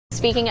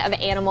speaking of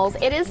animals,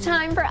 it is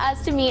time for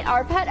us to meet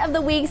our pet of the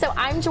week. So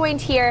I'm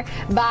joined here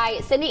by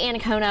Cindy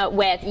Anacona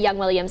with Young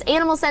Williams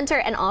Animal Center,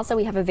 and also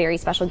we have a very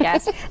special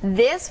guest.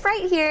 This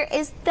right here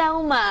is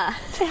Thelma.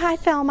 Say hi,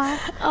 Thelma.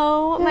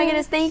 Oh my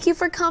goodness, thank you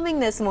for coming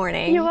this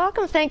morning. You're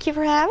welcome. Thank you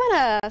for having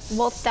us.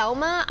 Well,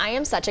 Thelma, I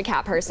am such a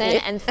cat person,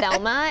 and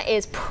Thelma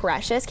is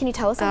precious. Can you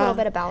tell us a little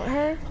bit about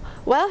her?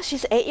 Well,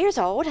 she's 8 years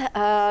old.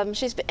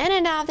 She's been in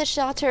and out of the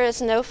shelter.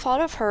 It's no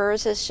fault of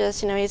hers. It's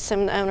just,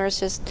 some owners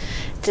just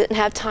didn't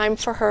have time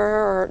for her,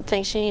 or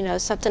think she,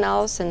 something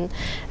else. And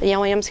the Young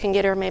Williams can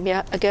get her maybe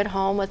a good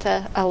home with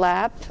a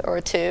lap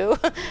or two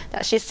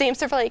that she seems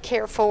to really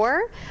care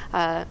for.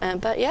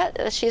 But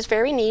yeah, she's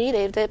very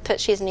needy. They put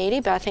she's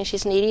needy, but I think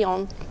she's needy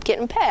on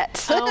getting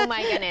pets. Oh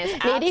my goodness,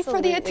 needy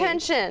for the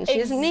attention.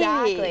 She's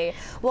needy.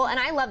 Well, and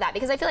I love that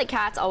because I feel like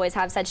cats always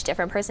have such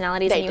different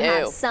personalities. They and you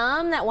have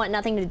some that want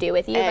nothing to do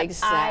with you,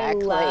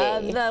 exactly. But I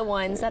love the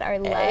ones that are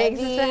lovey.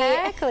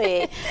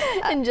 Exactly.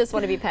 And just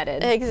want to be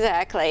petted.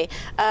 Exactly.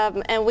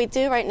 And we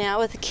do right now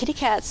with the kitty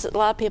cats. A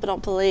lot of people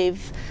don't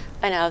believe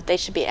they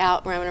should be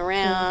out roaming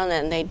around,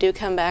 and they do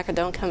come back or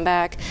don't come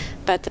back.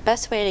 But the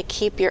best way to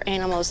keep your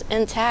animals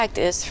intact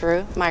is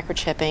through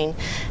microchipping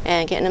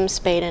and getting them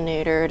spayed and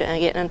neutered and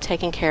getting them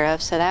taken care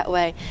of. So that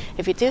way,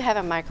 if you do have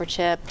a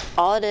microchip,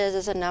 all it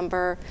is a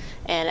number,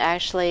 and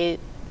actually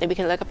we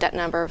can look up that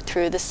number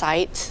through the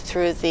site,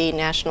 through the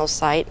national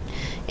site,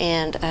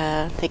 and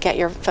they get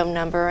your phone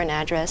number and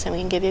address, and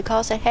we can give you a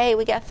call, say, hey,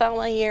 we got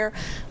Thelma here,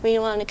 we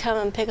want to come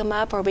and pick them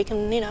up, or we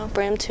can,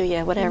 bring them to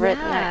you, whatever it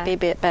might be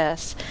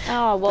best.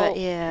 Oh, well, but,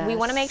 yes, we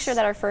want to make sure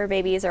that our fur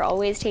babies are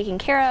always taken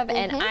care of,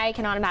 and I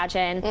cannot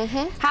imagine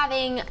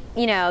having,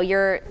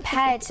 your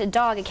pet, a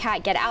dog, a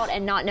cat, get out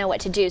and not know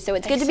what to do, so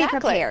it's good to be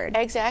prepared.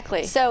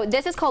 Exactly. So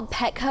this is called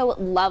Petco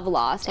Love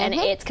Lost, and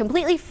it's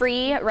completely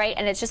free, right,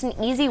 and it's just an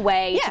easy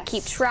way to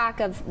keep track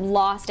of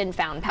lost and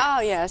found pets.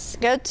 Oh, yes.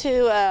 Go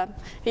to,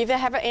 if you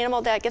have an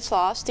animal that gets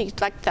lost,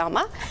 like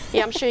Thelma,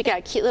 I'm sure you got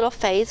a cute little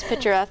face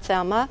picture of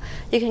Thelma.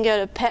 You can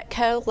go to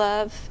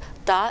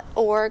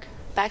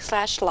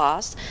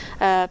petcolove.org/lost.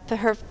 Put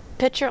her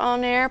picture on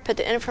there, put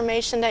the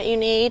information that you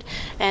need,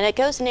 and it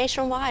goes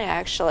nationwide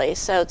actually.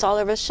 So it's all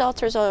over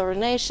shelters, all over the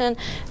nation.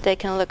 They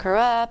can look her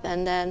up,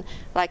 and then,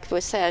 like we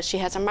said, she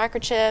has a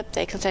microchip.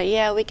 They can say,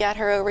 yeah, we got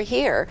her over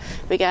here.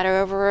 We got her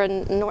over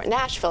in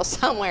Nashville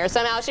somewhere.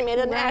 Somehow she made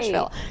it in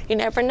Nashville. You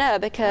never know,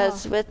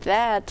 because with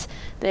that,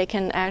 they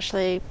can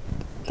actually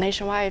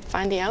nationwide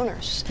find the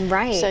owners.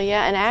 Right. So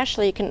yeah, and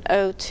actually you can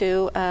go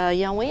to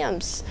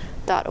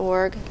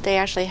youngwilliams.org. They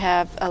actually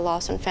have a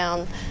lost and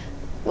found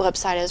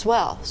website as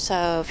well.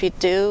 So if you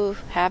do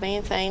have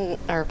anything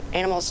or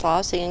animals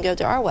lost, you can go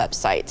to our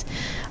website.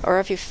 Or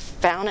if you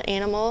found an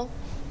animal,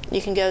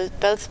 you can go to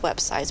both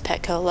websites,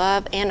 Petco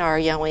Love and our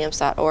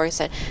youngwilliams.org.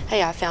 Say,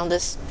 hey, I found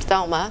this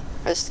Thelma,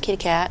 or this kitty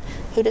cat.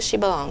 Who does she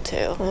belong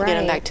to? Get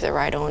them back to the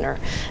right owner.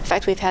 In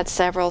fact, we've had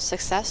several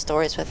success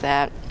stories with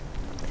that.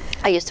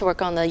 I used to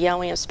work on the Young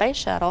Williams Space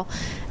Shuttle,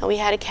 and we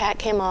had a cat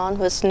came on,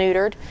 was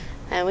neutered,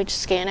 and we just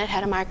scanned it,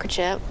 had a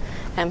microchip,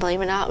 and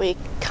believe it or not, we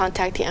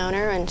contacted the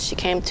owner, and she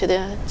came to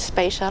the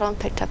space shuttle and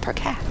picked up her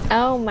cat.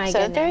 Oh my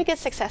goodness. So a very good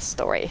success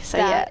story. So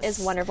that is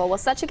wonderful. Well,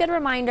 such a good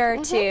reminder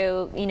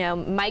to,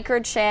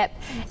 microchip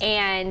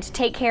and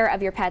take care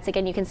of your pets.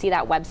 Again, you can see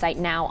that website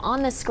now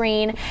on the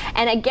screen.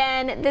 And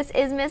again, this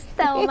is Miss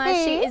Thelma.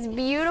 She is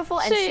beautiful,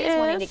 and she is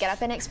wanting to get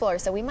up and explore,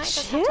 so we might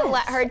just have to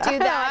let her do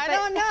that. I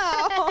don't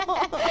know.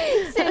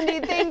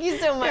 Cindy, thank you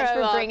so much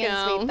for bringing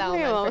Sweet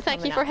Thelma.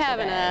 Thank you for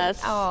having us.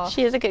 Oh.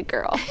 She is a good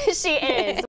girl. She is.